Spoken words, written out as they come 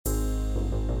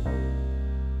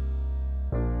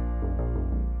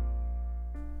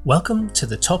Welcome to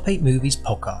the Top 8 Movies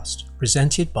podcast,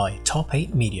 presented by Top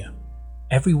 8 Media.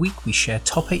 Every week we share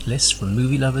top 8 lists from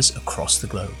movie lovers across the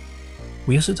globe.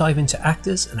 We also dive into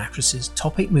actors and actresses'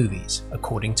 top 8 movies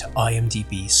according to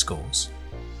IMDb scores.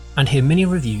 And hear mini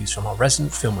reviews from our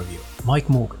resident film reviewer, Mike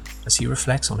Morgan, as he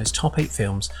reflects on his top 8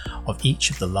 films of each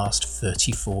of the last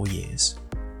 34 years.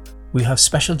 We have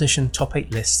special edition top 8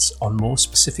 lists on more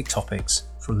specific topics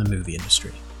from the movie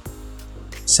industry.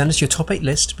 Send us your top 8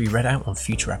 list to be read out on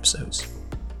future episodes.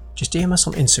 Just DM us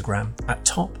on Instagram at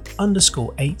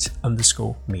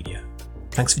top_8_media.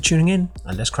 Thanks for tuning in,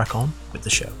 and let's crack on with the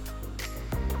show.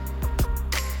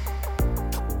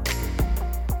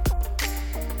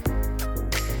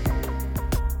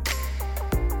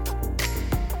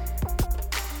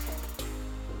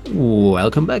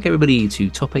 Welcome back, everybody, to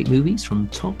Top 8 Movies from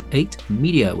Top 8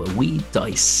 Media, where we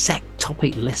dissect top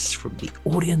 8 lists from the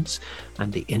audience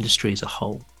and the industry as a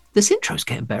whole. This intro's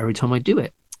getting better every time I do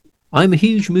it. I'm a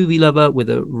huge movie lover with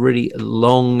a really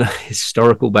long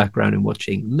historical background in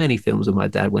watching many films of my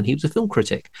dad when he was a film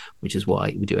critic, which is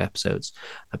why we do episodes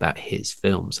about his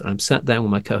films. And I'm sat down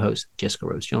with my co-host, Jessica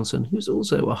Rose Johnson, who's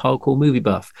also a hardcore movie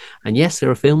buff. And yes,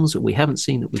 there are films that we haven't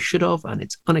seen that we should have, and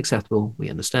it's unacceptable. We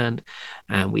understand.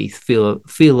 And we feel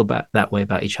about that way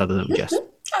about each other, don't we, Jess?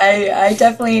 I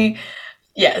definitely,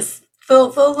 yes, feel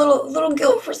a little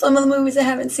guilt for some of the movies I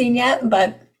haven't seen yet,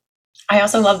 but I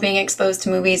also love being exposed to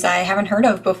movies I haven't heard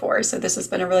of before. So this has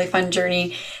been a really fun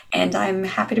journey, and I'm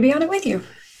happy to be on it with you.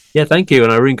 Yeah, thank you.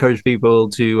 And I really encourage people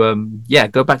to,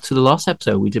 go back to the last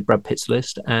episode. We did Brad Pitt's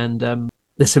list, and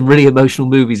there's some really emotional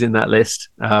movies in that list.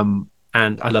 And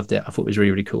I loved it. I thought it was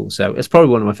really, really cool. So it's probably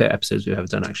one of my favorite episodes we've ever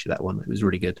done, actually, that one. It was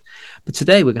really good. But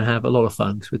today we're going to have a lot of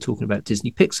fun because we're talking about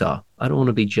Disney Pixar. I don't want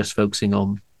to be just focusing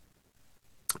on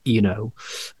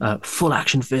full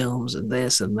action films and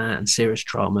this and that and serious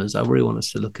dramas. I really want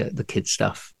us to look at the kids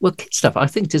stuff. Well, kids stuff, I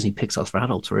think Disney Pixar's for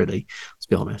adults, really, let's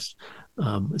be honest.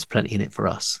 There's plenty in it for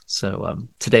us. So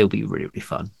today will be really, really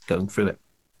fun going through it.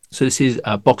 So this is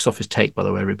a box office take, by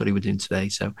the way, everybody, we're doing today.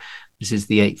 So this is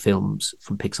the 8 films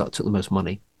from Pixar that took the most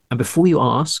money. And before you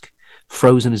ask,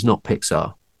 Frozen is not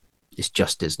Pixar. It's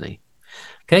just Disney.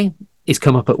 Okay? It's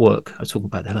come up at work. I was talking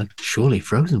about that. Like, surely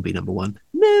Frozen will be number 1.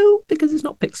 No, because it's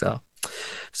not Pixar.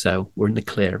 So we're in the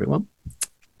clear, everyone.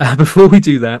 Before we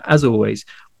do that, as always,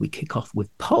 we kick off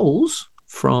with polls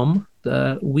from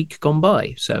the week gone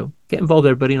by. So get involved,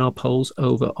 everybody, in our polls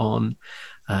over on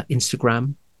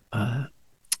Instagram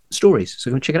stories. So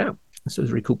go and check it out. So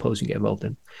there's really cool polls you can get involved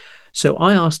in. So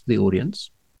I asked the audience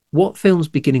what films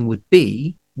beginning with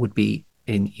B would be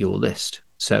in your list.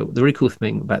 So the really cool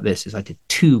thing about this is I did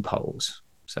 2 polls.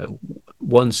 So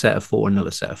one set of 4, another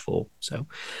set of 4. So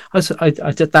I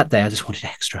did that day. I just wanted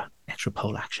extra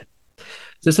poll action. So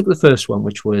let's look at the first one,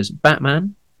 which was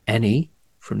Batman, NE,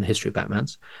 from the history of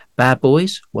Batman's, Bad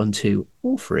Boys, 1, 2,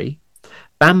 or 3,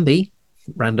 Bambi,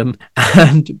 random,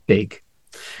 and Big.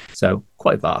 So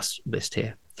quite a vast list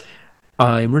here.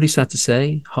 I'm really sad to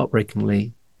say,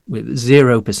 heartbreakingly, with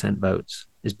 0% votes,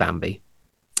 is Bambi.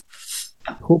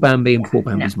 Poor Bambi and poor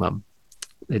Bambi's mum.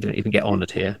 They don't even get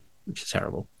honoured here, which is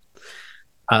terrible.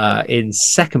 In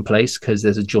second place, because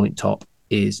there's a joint top,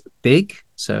 is Big.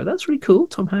 So that's really cool.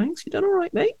 Tom Hanks, you've done all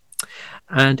right, mate.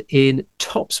 And in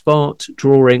top spot,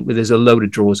 drawing, where there's a load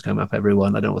of draws coming up,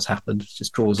 everyone. I don't know what's happened. It's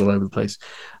just draws all over the place.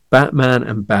 Batman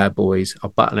and Bad Boys are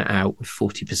battling it out with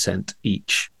 40%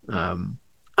 each. I'm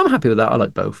happy with that. I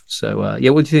like both. So, what do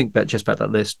you think, just about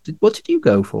that list? What did you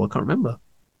go for? I can't remember.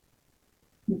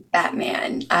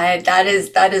 Batman. That is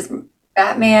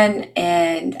Batman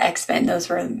and X-Men. Those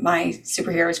were my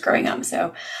superheroes growing up.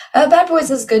 So Bad Boys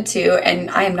is good too. And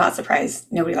I am not surprised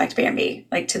nobody liked Bambi.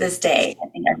 Like, to this day, I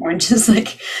think everyone just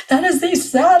like, that is the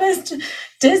saddest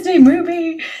Disney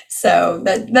movie. So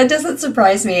that doesn't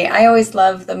surprise me. I always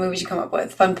love the movies you come up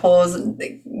with. Fun polls,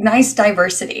 nice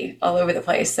diversity all over the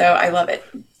place. So I love it.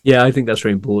 Yeah, I think that's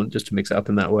really important just to mix it up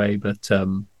in that way. But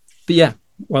yeah,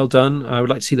 well done. I would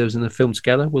like to see those in the film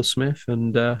together, Will Smith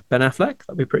and Ben Affleck.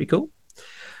 That'd be pretty cool.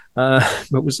 But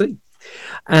we'll see.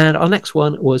 And our next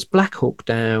one was Black Hawk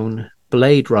Down,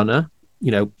 Blade Runner,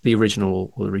 the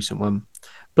original or the recent one,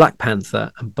 Black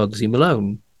Panther, and Bugsy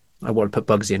Malone. I want to put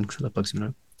Bugsy in because I love Bugsy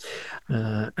Malone.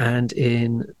 And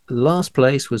in last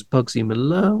place was Bugsy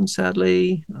Malone,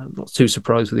 sadly. I'm not too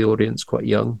surprised with the audience, quite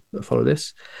young, that follow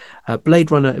this.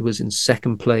 Blade Runner, it was in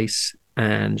second place.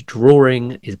 And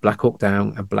drawing is Black Hawk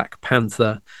Down and Black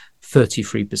Panther,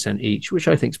 33% each, which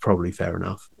I think is probably fair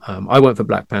enough. I went for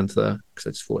Black Panther because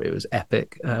I just thought it was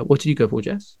epic. What did you go for,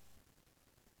 Jess?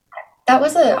 That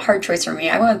was a hard choice for me.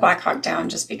 I went with Black Hawk Down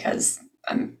just because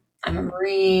I'm a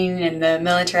Marine and the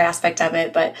military aspect of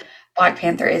it, but Black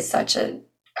Panther is such a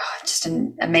just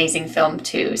an amazing film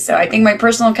too. So I think my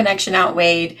personal connection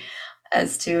outweighed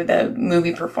as to the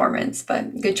movie performance,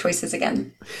 but good choices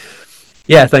again.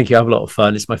 Yeah, thank you. I have a lot of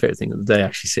fun. It's my favorite thing of the day,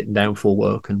 actually sitting down for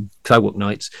work. And because I work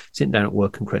nights, sitting down at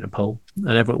work and creating a poll. And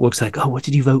everyone at work's like, oh, what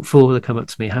did you vote for? They come up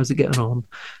to me, how's it getting on?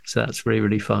 So that's really,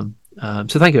 really fun.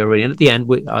 So thank you, everybody. And at the end,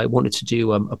 I wanted to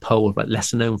do a poll of like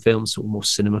lesser known films or more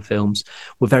cinema films.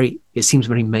 It seems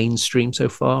very mainstream so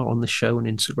far on the show and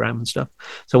Instagram and stuff.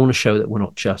 So I want to show that we're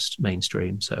not just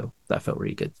mainstream. So that felt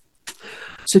really good.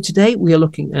 So today we are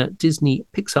looking at Disney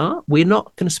Pixar. We're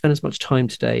not going to spend as much time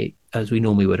today as we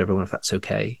normally would, everyone, if that's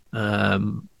okay. I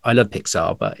love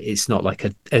Pixar, but it's not like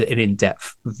an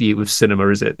in-depth view of cinema,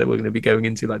 is it? That we're going to be going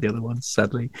into like the other ones,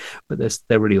 sadly. But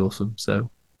they're really awesome. So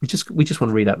we just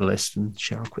want to read out the list and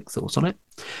share our quick thoughts on it.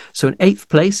 So in eighth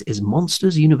place is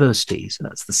Monsters University. So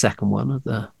that's the second one of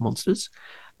the Monsters.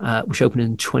 Which opened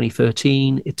in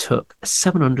 2013. It took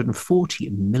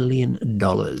 $740 million.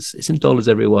 It's in dollars,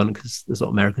 everyone, because there's a lot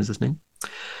of Americans listening.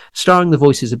 Starring the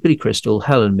voices of Billy Crystal,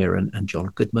 Helen Mirren, and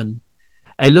John Goodman.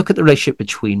 A look at the relationship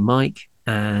between Mike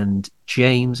and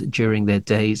James during their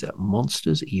days at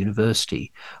Monsters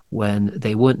University when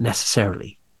they weren't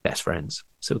necessarily best friends.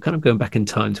 So we're kind of going back in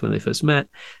time to when they first met.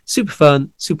 Super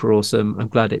fun, super awesome. I'm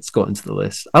glad it's got into the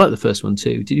list. I like the first one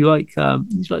too. Did you like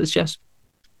this, Jess?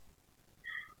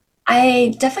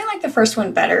 I definitely like the first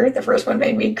one better. The first one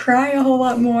made me cry a whole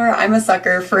lot more. I'm a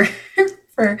sucker for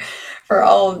for for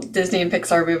all Disney and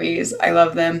Pixar movies. I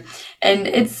love them. And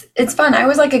it's fun. I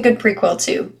always like a good prequel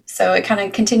too. So it kind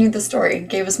of continued the story,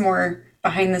 gave us more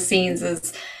behind the scenes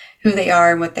as who they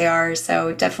are and what they are.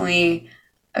 So definitely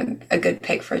a good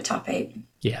pick for a top eight.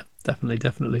 Yeah, definitely,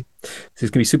 definitely. This is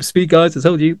going to be super speed, guys. I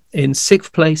told you. In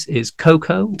sixth place is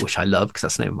Coco, which I love because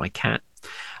that's the name of my cat,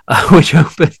 which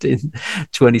opened in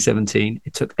 2017.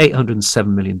 It took $807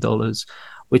 million,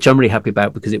 which I'm really happy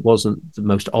about because it wasn't the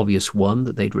most obvious one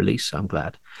that they'd released. So I'm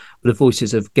glad. But the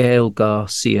voices of Gail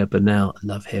Garcia Bernal,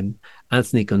 love him,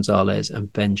 Anthony Gonzalez,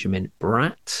 and Benjamin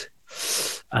Bratt.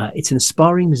 It's an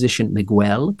aspiring musician,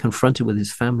 Miguel, confronted with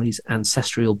his family's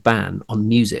ancestral ban on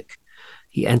music.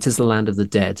 He enters the land of the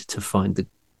dead to find the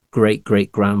great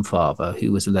great grandfather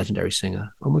who was a legendary singer.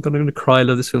 Oh my god, I'm going to cry. I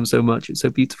love this film so much. It's so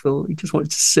beautiful. He just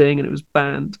wanted to sing and it was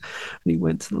banned. And he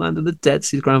went to the land of the dead to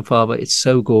see his grandfather. It's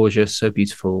so gorgeous, so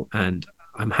beautiful. And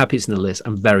I'm happy it's in the list.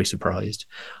 I'm very surprised.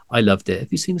 I loved it.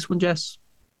 Have you seen this one, Jess?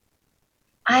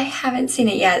 I haven't seen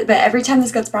it yet, but every time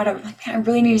this gets brought up, I'm like, man, I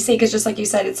really need to see it because just like you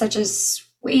said, it's such a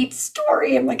sweet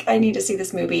story. I'm like, I need to see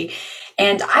this movie.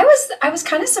 And I was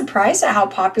kind of surprised at how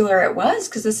popular it was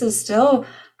because this is still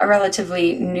a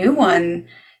relatively new one.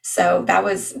 So that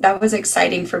was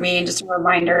exciting for me and just a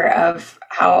reminder of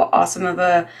how awesome of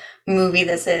a movie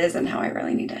this is and how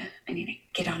I need to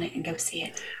get on it and go see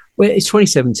it. Well, it's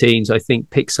 2017, so I think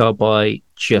Pixar by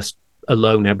just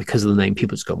alone now because of the name,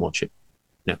 people just go and watch it.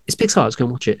 No, it's Pixar. Let's go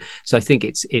and watch it. So I think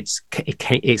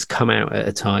it's come out at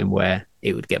a time where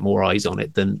it would get more eyes on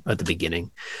it than at the beginning,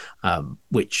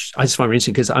 which I just find really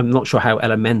interesting because I'm not sure how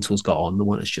Elemental's got on, the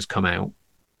one that's just come out.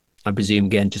 I presume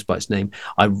again just by its name.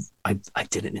 I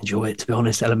didn't enjoy it, to be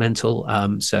honest. Elemental.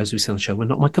 So as we said on the show, we're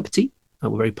not my cup of tea.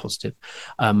 We're very positive.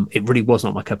 It really was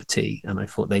not my cup of tea, and I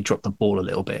thought they dropped the ball a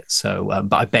little bit. So,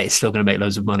 but I bet it's still going to make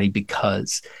loads of money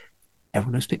because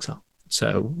everyone knows Pixar.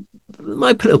 So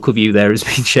my political view there has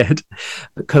been shared.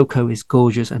 But Coco is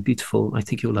gorgeous and beautiful. I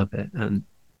think you'll love it. And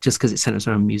just because it centers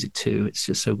around music too, it's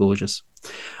just so gorgeous.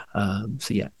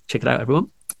 So yeah, check it out,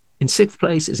 everyone. In sixth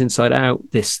place is Inside Out.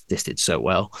 This did so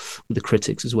well with the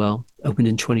critics as well. Opened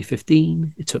in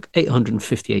 2015. It took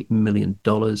 $858 million.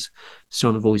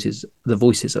 Starring the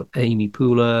voices of Amy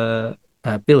Poehler,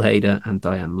 Bill Hader, and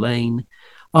Diane Lane.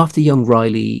 After young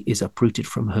Riley is uprooted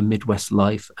from her Midwest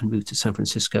life and moved to San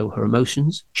Francisco, her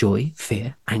emotions, joy,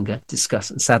 fear, anger,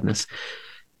 disgust, and sadness,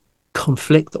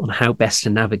 conflict on how best to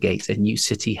navigate a new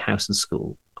city, house, and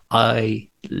school. I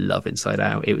love Inside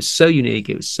Out. It was so unique.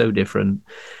 It was so different.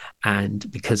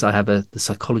 And because I have the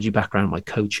psychology background, my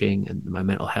coaching and my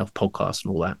mental health podcast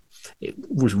and all that, it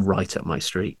was right up my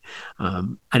street.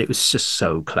 And it was just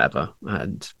so clever.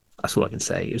 And that's all I can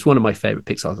say. It was one of my favorite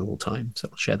Pixars of all time. So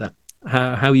I'll share that.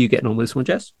 How are you getting on with this one,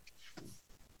 Jess?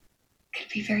 Could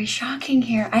be very shocking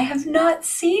here. I have not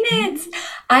seen it.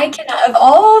 I cannot, of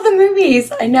all the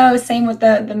movies, I know, same with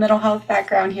the mental health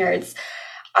background here.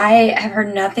 I have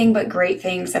heard nothing but great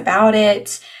things about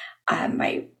it.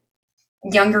 My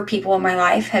younger people in my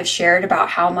life have shared about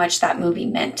how much that movie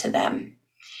meant to them.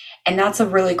 And that's a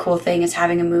really cool thing is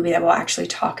having a movie that will actually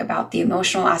talk about the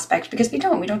emotional aspect because we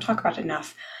don't talk about it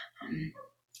enough. Um,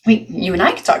 you and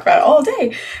I could talk about it all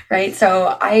day, right?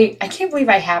 So I can't believe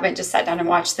I haven't just sat down and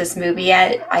watched this movie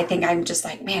yet. I think I'm just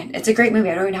like, man, it's a great movie.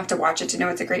 I don't even have to watch it to know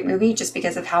it's a great movie, just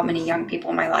because of how many young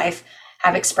people in my life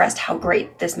have expressed how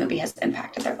great this movie has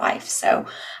impacted their life. So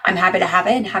I'm happy to have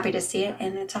it and happy to see it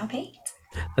in the top eight.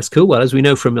 That's cool. Well, as we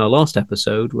know from our last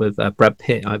episode with Brad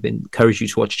Pitt, I've encouraged you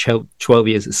to watch 12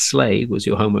 Years a Slave was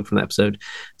your homework from that episode.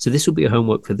 So this will be a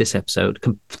homework for this episode.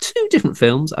 Two different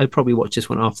films. I'd probably watch this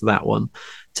one after that one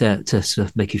to sort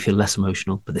of make you feel less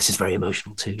emotional. But this is very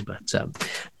emotional too. But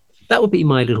that would be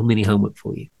my little mini homework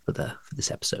for you for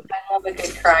this episode. I love a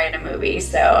good cry in a movie,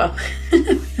 so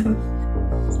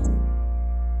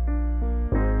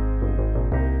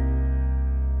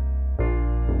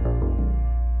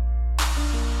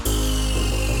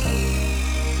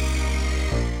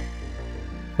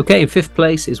Okay, in fifth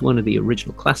place is one of the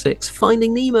original classics,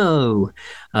 Finding Nemo,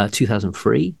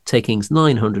 2003, takings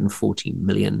 914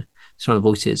 million. Starring the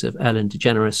voices of Ellen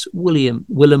DeGeneres,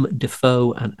 Willem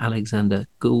Dafoe, and Alexander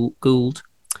Gould.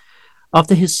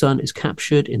 After his son is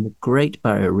captured in the Great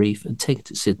Barrier Reef and taken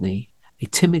to Sydney, a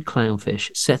timid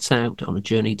clownfish sets out on a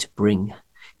journey to bring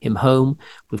him home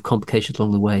with complications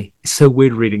along the way. It's so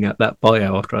weird reading out that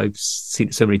bio after I've seen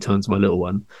it so many times, my little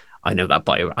one. I know that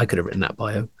bio. I could have written that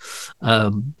bio.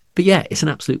 But yeah, it's an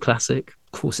absolute classic.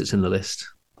 Of course, it's in the list.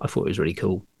 I thought it was really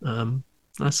cool.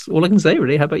 That's all I can say,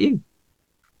 really. How about you?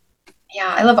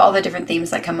 yeah, I love all the different themes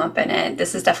that come up in it.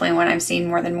 This is definitely one I've seen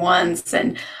more than once,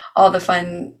 and all the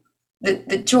fun,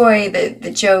 the joy,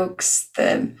 the jokes,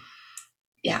 the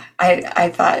yeah. I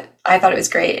thought it was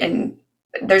great, and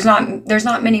there's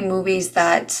not many movies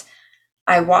that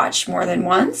I watch more than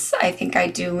once. I think I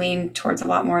do lean towards a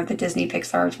lot more of the Disney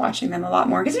Pixar's, watching them a lot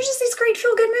more because there's just these great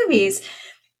feel good movies.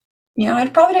 I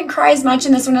probably didn't cry as much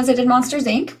in this one as I did Monsters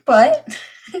Inc., but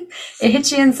it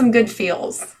hits you in some good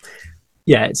feels.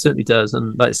 Yeah, it certainly does.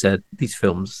 And like I said, these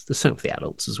films, they're so for the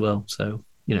adults as well. So,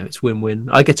 it's win-win.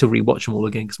 I get to rewatch them all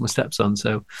again because my stepson,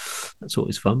 so that's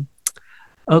always fun.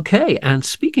 Okay, and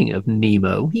speaking of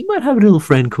Nemo, he might have a little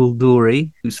friend called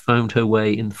Dory who's found her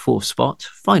way in the fourth spot.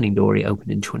 Finding Dory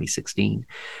opened in 2016.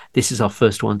 This is our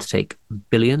first one to take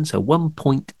billion, so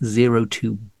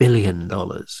 $1.02 billion.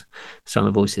 Starring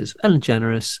the voices Ellen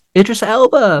DeGeneres, Idris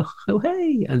Elba, oh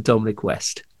hey, and Dominic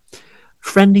West.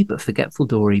 Friendly but forgetful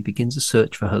Dory begins a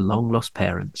search for her long lost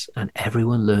parents, and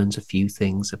everyone learns a few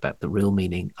things about the real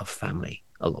meaning of family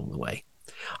along the way.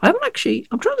 I haven't actually,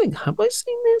 I'm trying to think, have I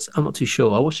seen this? I'm not too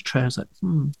sure. I watched the trailer, I was like,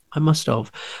 I must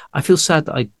have. I feel sad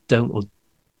that I don't or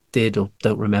did or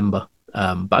don't remember. But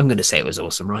I'm going to say it was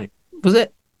awesome, right? Was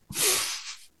it?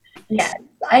 Yeah,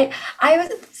 I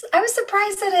was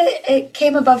surprised that it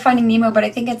came above Finding Nemo, but I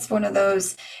think it's one of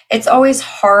those. It's always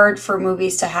hard for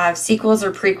movies to have sequels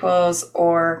or prequels,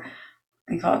 or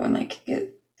we call it when like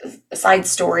a side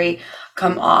story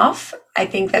come off. I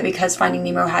think that because Finding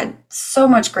Nemo had so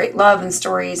much great love and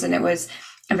stories, and it was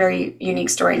a very unique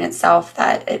story in itself,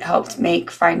 that it helped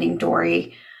make Finding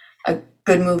Dory a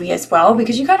good movie as well,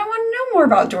 because you kind of want to know more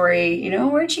about Dory.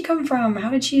 Where did she come from? How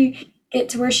did she get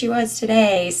to where she was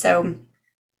today? So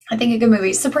I think a good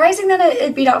movie. Surprising that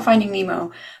it beat out Finding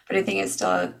Nemo, but I think it's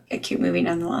still a cute movie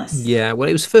nonetheless. Yeah, well,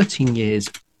 it was 13 years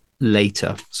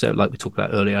later. So, like we talked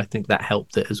about earlier, I think that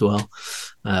helped it as well.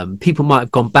 People might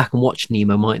have gone back and watched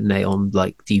Nemo, mightn't they, on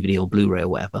like DVD or Blu ray or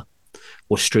whatever,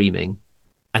 or streaming,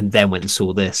 and then went and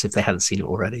saw this if they hadn't seen it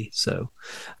already. So,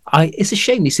 it's a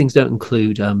shame these things don't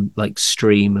include like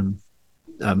stream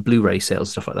and Blu-ray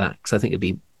sales, stuff like that, because I think it'd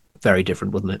be very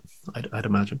different, wouldn't it? I'd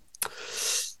imagine.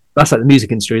 That's like the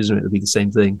music industry, isn't it? It'd be the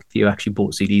same thing. If you actually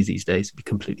bought CDs these days, it'd be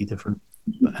completely different.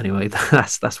 But anyway,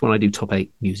 that's when I do top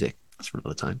eight music. That's for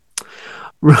another time.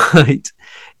 Right.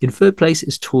 In third place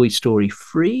is Toy Story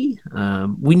 3.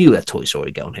 We knew that Toy Story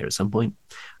would get on here at some point.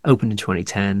 Opened in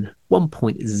 2010,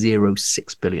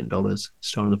 $1.06 billion,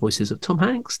 starring the voices of Tom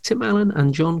Hanks, Tim Allen,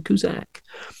 and John Cusack.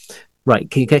 Right,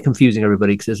 can you get confusing,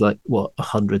 everybody? Because there's like,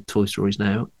 100 Toy Stories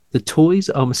now. The toys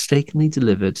are mistakenly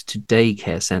delivered to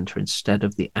daycare center instead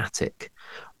of the attic,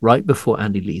 right before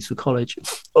Andy leaves for college.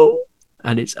 Oh,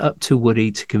 and it's up to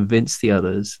Woody to convince the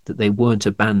others that they weren't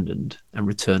abandoned and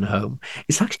return home.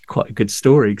 It's actually quite a good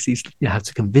story because you have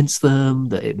to convince them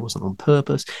that it wasn't on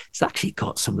purpose. It's actually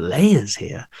got some layers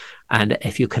here. And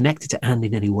if you're connected to Andy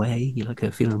in any way, you're like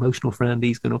feeling emotional for Andy,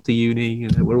 he's going off to uni,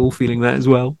 we're all feeling that as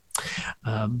well.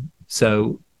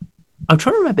 So I'm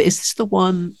trying to remember, is this the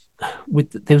one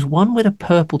there's one with a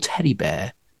purple teddy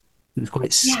bear who was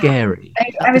quite Yeah, scary. I,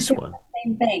 Is that I was this thinking one? the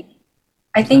same thing.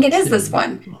 I Is think that it is this two?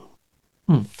 one.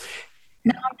 Hmm.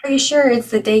 No, I'm pretty sure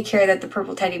it's the daycare that the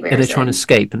purple teddy And they're bear's trying to in.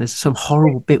 escape, and there's some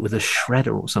horrible bit with a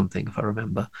shredder or something, if I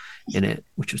remember, in it,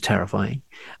 which was terrifying.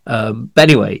 But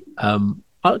anyway, I kind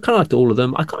of liked all of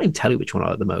them. I can't even tell you which one I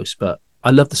like the most, but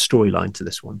I love the storyline to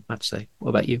this one, I have to say. What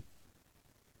about you?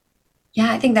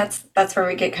 Yeah, I think that's where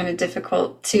we get kind of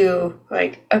difficult too.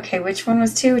 Like, okay, which one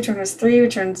was two? Which one was three?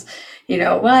 Which one's, you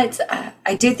know what?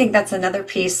 I do think that's another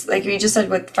piece, like you just said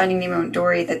with Finding Nemo and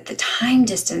Dory, that the time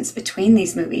distance between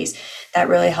these movies that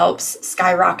really helps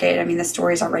skyrocket. I mean, the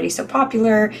story's already so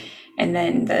popular, and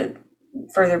then the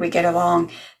further we get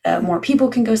along, the more people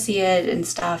can go see it and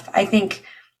stuff. I think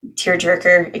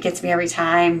tearjerker, it gets me every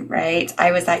time, right?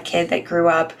 I was that kid that grew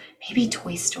up, maybe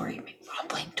Toy Story, maybe I'll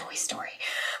blame Toy Story.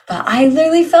 But I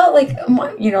literally felt like,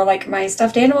 like my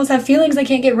stuffed animals have feelings. I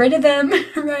can't get rid of them,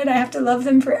 right? I have to love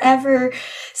them forever.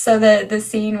 So the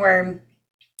scene where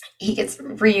he gets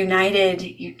reunited,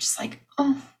 you're just like,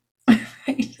 oh,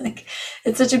 right? Like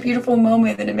it's such a beautiful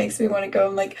moment that it makes me want to go.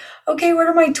 I'm like, okay, what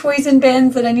are my toys and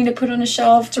bins that I need to put on a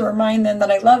shelf to remind them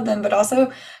that I love them, but also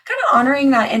kind of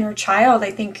honoring that inner child.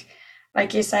 I think,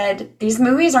 like you said, these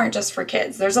movies aren't just for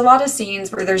kids. There's a lot of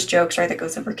scenes where there's jokes, right, that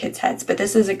goes over kids' heads, but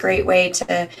this is a great way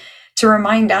to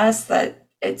remind us that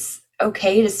it's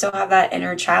okay to still have that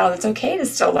inner child. It's okay to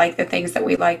still like the things that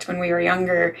we liked when we were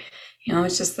younger.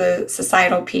 It's just the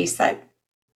societal piece that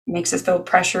makes us feel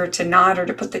pressure to not or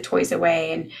to put the toys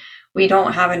away. And we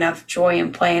don't have enough joy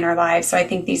and play in our lives. So I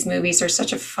think these movies are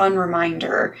such a fun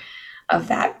reminder of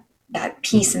that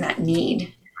peace and that need in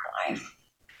our life.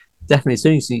 Definitely, as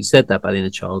soon as you said that by the inner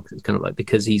child, it's kind of like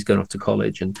because he's going off to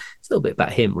college, and it's a little bit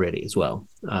about him really as well.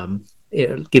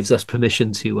 It gives us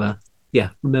permission to, yeah,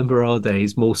 remember our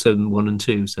days more so than one and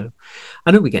two. So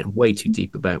I know we're getting way too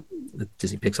deep about the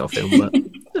Disney Pixar film, but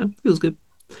it feels good.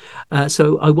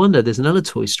 So I wonder, there's another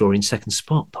Toy Story in second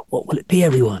spot, but what will it be,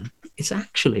 everyone? It's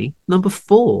actually number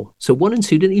four. So one and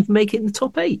two didn't even make it in the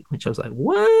top eight, which I was like,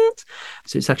 what?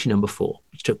 So it's actually number four,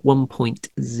 which took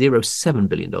 $1.07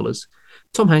 billion.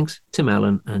 Tom Hanks, Tim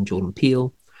Allen, and Jordan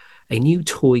Peele. A new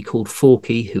toy called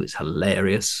Forky, who is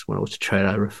hilarious. When I watched the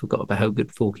trailer, I forgot about how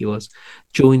good Forky was.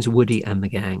 Joins Woody and the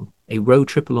gang. A road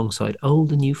trip alongside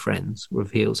old and new friends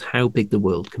reveals how big the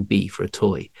world can be for a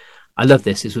toy. I love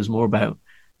this. This was more about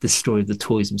the story of the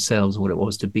toys themselves and what it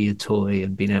was to be a toy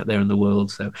and being out there in the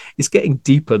world. So it's getting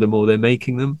deeper the more they're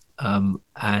making them.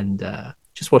 And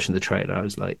just watching the trailer, I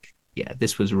was like, yeah,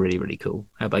 this was really, really cool.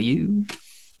 How about you?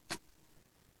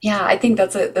 Yeah, I think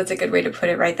that's a good way to put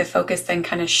it, right? The focus then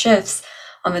kind of shifts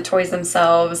on the toys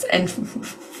themselves. And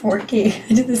Forky, I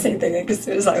did the same thing. Like as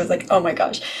soon as I was like, oh my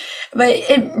gosh. But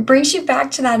it brings you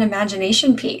back to that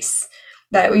imagination piece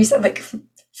that we said, like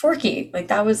Forky, like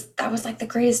that was like the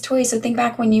greatest toy. So think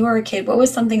back when you were a kid, what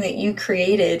was something that you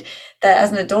created that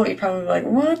as an adult you'd probably be like,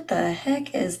 what the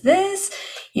heck is this?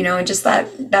 And just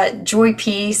that joy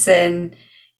piece and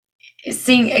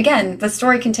seeing again, the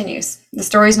story continues. The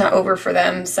story's not over for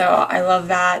them. So I love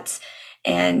that.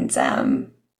 And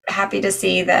happy to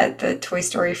see that the Toy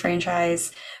Story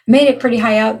franchise made it pretty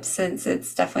high up since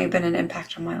it's definitely been an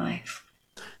impact on my life.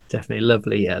 Definitely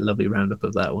lovely, yeah, lovely roundup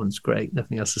of that one. It's great.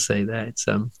 Nothing else to say there. It's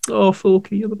oh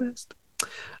Forky, you're the best.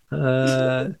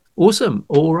 Awesome.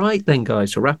 All right then,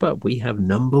 guys. To wrap up, we have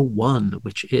number one,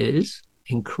 which is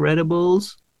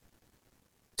Incredibles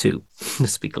 2.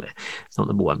 Let's be clear. It's not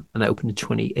number one. And that opened in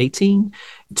 2018.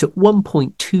 It took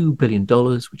 $1.2 billion,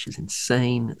 which is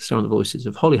insane. Starring the voices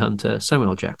of Holly Hunter,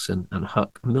 Samuel L. Jackson, and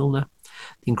Huck Milner.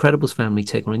 The Incredibles family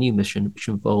take on a new mission, which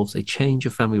involves a change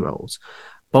of family roles.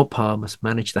 Bob Parr must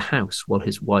manage the house while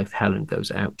his wife Helen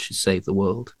goes out to save the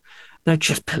world. Now,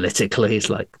 just politically, it's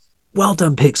like, well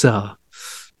done, Pixar.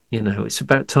 It's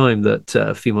about time that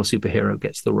a female superhero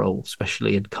gets the role,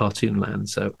 especially in cartoon land.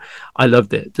 So I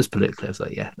loved it. Just politically, I was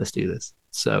like, yeah, let's do this.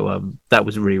 So that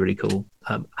was really, really cool.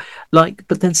 But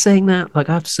then saying that, like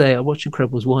I have to say, I watched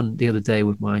Incredibles 1 the other day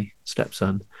with my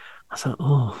stepson. I thought,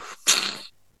 oh,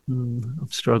 I'm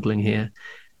struggling here.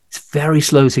 It's very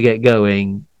slow to get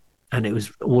going, and it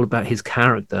was all about his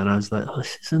character. And I was like, oh,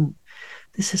 this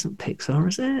isn't Pixar,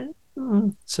 is it?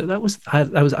 So that was I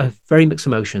have very mixed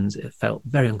emotions. It felt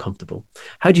very uncomfortable.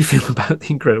 How do you feel about The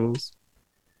Incredibles?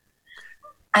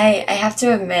 I have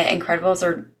to admit, Incredibles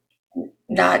are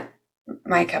not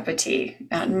my cup of tea,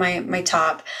 not in my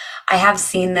top. I have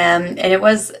seen them, and it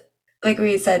was like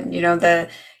we said, the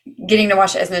getting to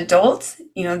watch it as an adult,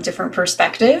 different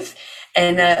perspective,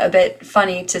 and a bit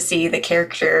funny to see the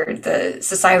character, the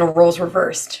societal roles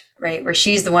reversed, right? Where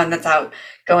she's the one that's out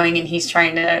going, and he's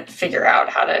trying to figure out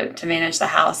how to manage the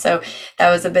house. So that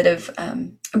was a bit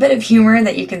of humor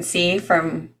that you can see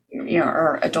from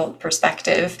our adult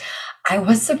perspective. I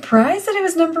was surprised that it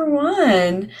was number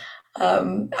one.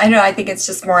 I know, I think it's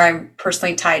just more I'm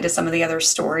personally tied to some of the other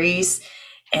stories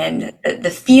and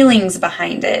the feelings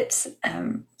behind it,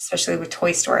 especially with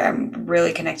Toy Story. I'm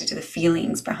really connected to the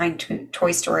feelings behind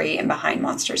Toy Story and behind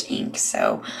Monsters Inc.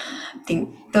 So I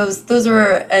think those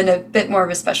are in a bit more of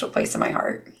a special place in my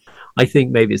heart. I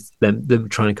think maybe it's them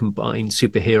trying to combine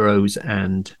superheroes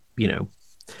and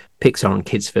Pixar and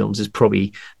kids films is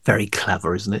probably very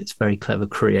clever, isn't it? It's a very clever,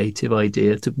 creative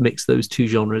idea to mix those two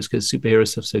genres because superhero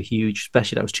stuff's so huge.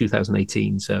 Especially that was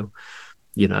 2018, so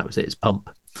that was it. It's pump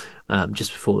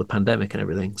just before the pandemic and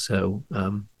everything. So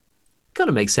kind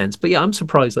of makes sense. But yeah, I'm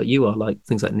surprised that you are like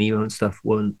things like Nemo and stuff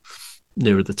weren't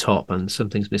nearer the top, and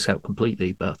some things miss out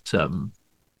completely. But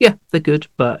yeah, they're good.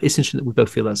 But it's interesting that we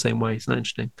both feel that same way. Isn't that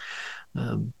interesting?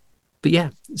 Um, but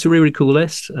yeah, it's a really, really cool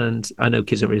list. And I know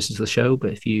kids don't listen to the show,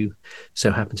 but if you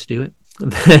so happen to do it,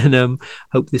 then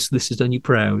hope this list has done you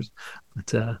proud.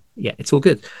 But yeah, it's all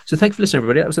good. So thank you for listening,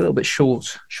 everybody. That was a little bit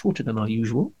shorter than our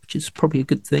usual, which is probably a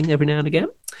good thing every now and again.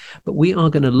 But we are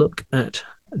going to look at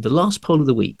the last poll of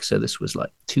the week. So this was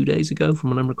like 2 days ago from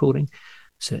when I'm recording.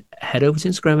 So head over to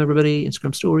Instagram, everybody.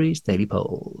 Instagram stories, daily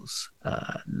polls.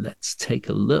 Let's take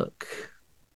a look.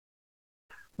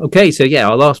 Okay, so yeah,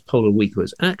 our last poll of the week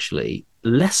was actually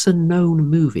lesser known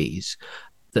movies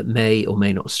that may or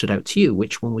may not have stood out to you.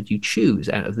 Which one would you choose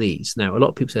out of these? Now, a lot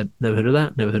of people said, never heard of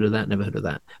that, never heard of that, never heard of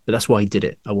that. But that's why I did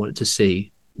it. I wanted to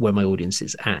see where my audience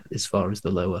is at as far as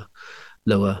the lower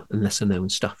and lesser known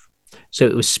stuff. So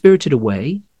it was Spirited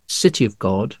Away, City of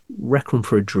God, Requiem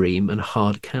for a Dream, and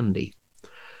Hard Candy.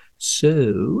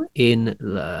 So in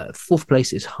fourth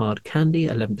place is Hard Candy,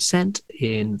 11%.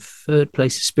 In third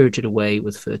place is Spirited Away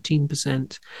with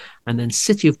 13%. And then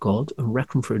City of God and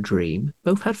Requiem for a Dream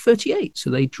both had 38.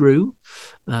 So they drew.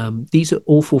 These are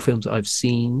all four films that I've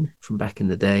seen from back in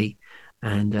the day.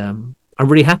 And I'm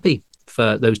really happy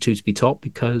for those two to be top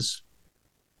because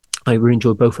I really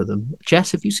enjoy both of them.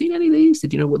 Jess, have you seen any of these?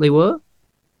 Did you know what they were?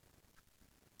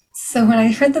 So when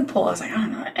I heard the poll, I was like, I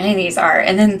don't know what any of these are.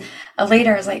 And then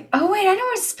later I was like, oh wait, I know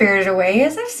what Spirited Away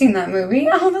is. I've seen that movie.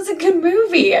 Oh, that's a good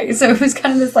movie. So it was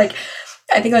kind of this like,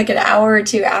 I think like an hour or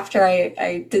two after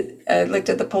I looked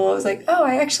at the poll, I was like, oh,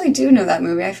 I actually do know that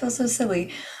movie. I feel so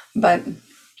silly, but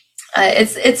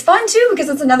it's fun too because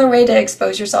it's another way to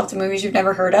expose yourself to movies you've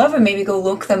never heard of and maybe go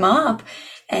look them up.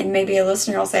 And maybe a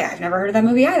listener will say, I've never heard of that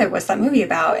movie either. What's that movie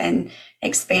about? And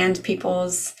expand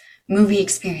people's movie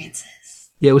experiences.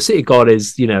 Yeah, well, City of God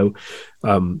is,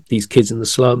 these kids in the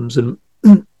slums and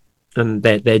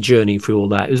their journey through all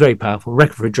that. It was very powerful.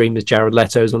 Requiem for a Dream is Jared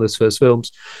Leto's one of his first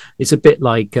films. It's a bit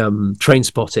like Train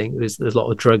Spotting. There's a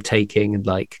lot of drug taking and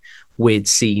like weird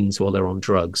scenes while they're on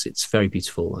drugs. It's very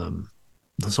beautiful.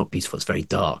 It's not beautiful, it's very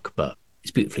dark, but it's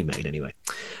beautifully made anyway.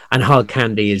 And Hard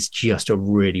Candy is just a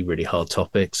really, really hard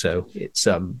topic. So it's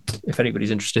if anybody's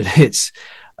interested, it's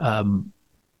a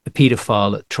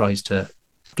paedophile that tries to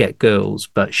get girls,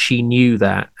 but she knew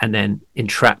that and then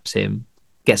entraps him,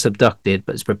 gets abducted,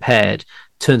 but is prepared,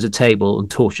 turns a table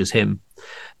and tortures him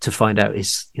to find out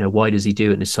why does he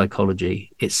do it in his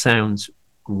psychology. It sounds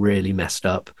really messed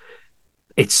up.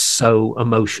 It's so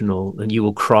emotional and you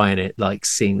will cry in it, like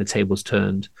seeing the tables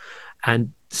turned.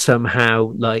 And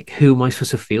somehow, like, who am I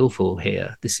supposed to feel for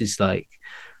here? This is like,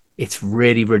 it's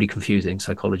really, really confusing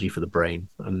psychology for the brain.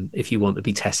 And if you want to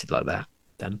be tested like that,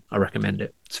 then I recommend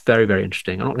it. It's very, very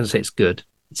interesting. I'm not going to say it's good.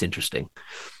 It's interesting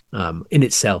in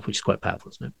itself, which is quite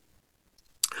powerful, isn't it?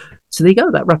 So there you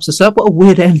go. That wraps us up. What a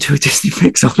weird end to a Disney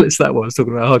Pixar list that was,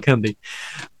 talking about Hard Candy.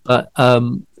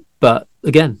 But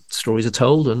again, stories are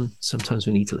told, and sometimes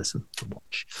we need to listen to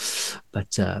watch.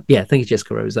 But yeah, thank you,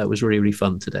 Jessica Rose. That was really, really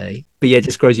fun today. But yeah,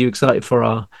 Jessica Rose, are you excited for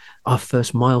our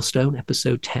first milestone,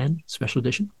 episode 10, special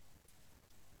edition?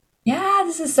 Yeah,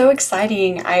 this is so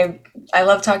exciting. I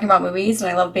love talking about movies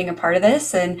and I love being a part of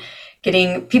this and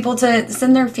getting people to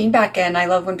send their feedback in. I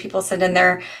love when people send in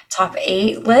their top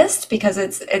 8 list because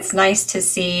it's nice to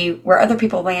see where other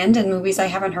people land in movies I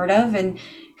haven't heard of and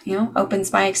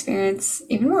opens my experience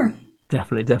even more.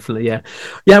 Definitely, definitely, yeah,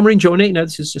 yeah. I'm really enjoying it.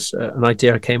 This is just an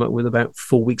idea I came up with about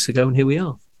 4 weeks ago, and here we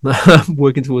are.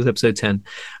 Working towards episode 10.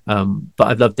 But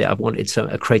I've loved it. I've wanted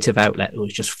a creative outlet that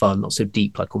was just fun, not so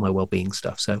deep like all my well-being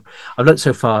stuff. So I've learned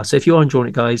so far. So if you are enjoying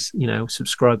it, guys,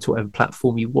 subscribe to whatever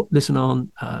platform you listen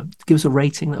on. Give us a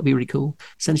rating. That'll be really cool.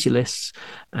 Send us your lists,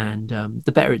 and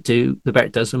the better it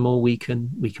does, the more we can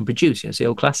produce. It's the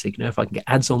old classic. If I can get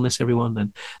ads on this, everyone,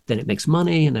 then it makes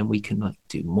money, and then we can like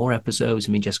do more episodes.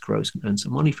 I mean, Jessica Rose can earn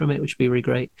some money from it, which would be really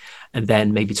great. And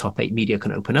then maybe Top 8 Media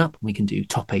can open up, and we can do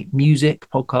Top 8 Music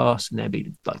podcast, and there'd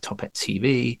be like Top 8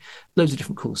 TV, loads of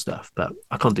different cool stuff. But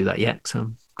I can't do that yet, so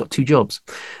I'm got 2 jobs,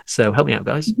 so help me out,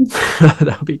 guys.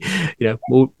 That would be,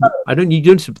 more. I don't need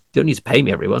you don't need to pay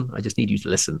me, everyone. I just need you to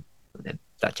listen, and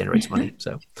that generates money.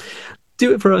 So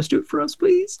do it for us,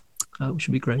 please. Which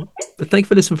should be great. But thank you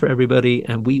for listening, for everybody,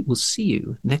 and we will see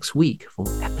you next week for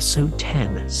episode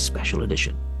 10 special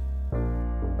edition.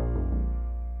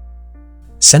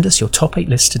 Send us your top 8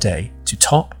 list today to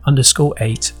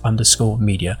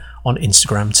top_8_media on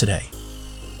Instagram today.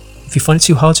 If you find it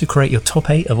too hard to create your top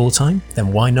 8 of all time,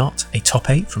 then why not a top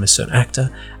 8 from a certain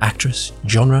actor, actress,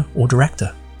 genre, or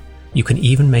director? You can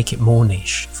even make it more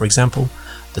niche. For example,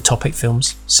 the top 8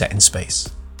 films set in space.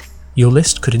 Your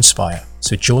list could inspire,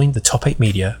 so join the top 8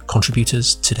 media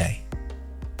contributors today.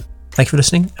 Thank you for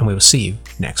listening, and we will see you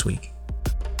next week.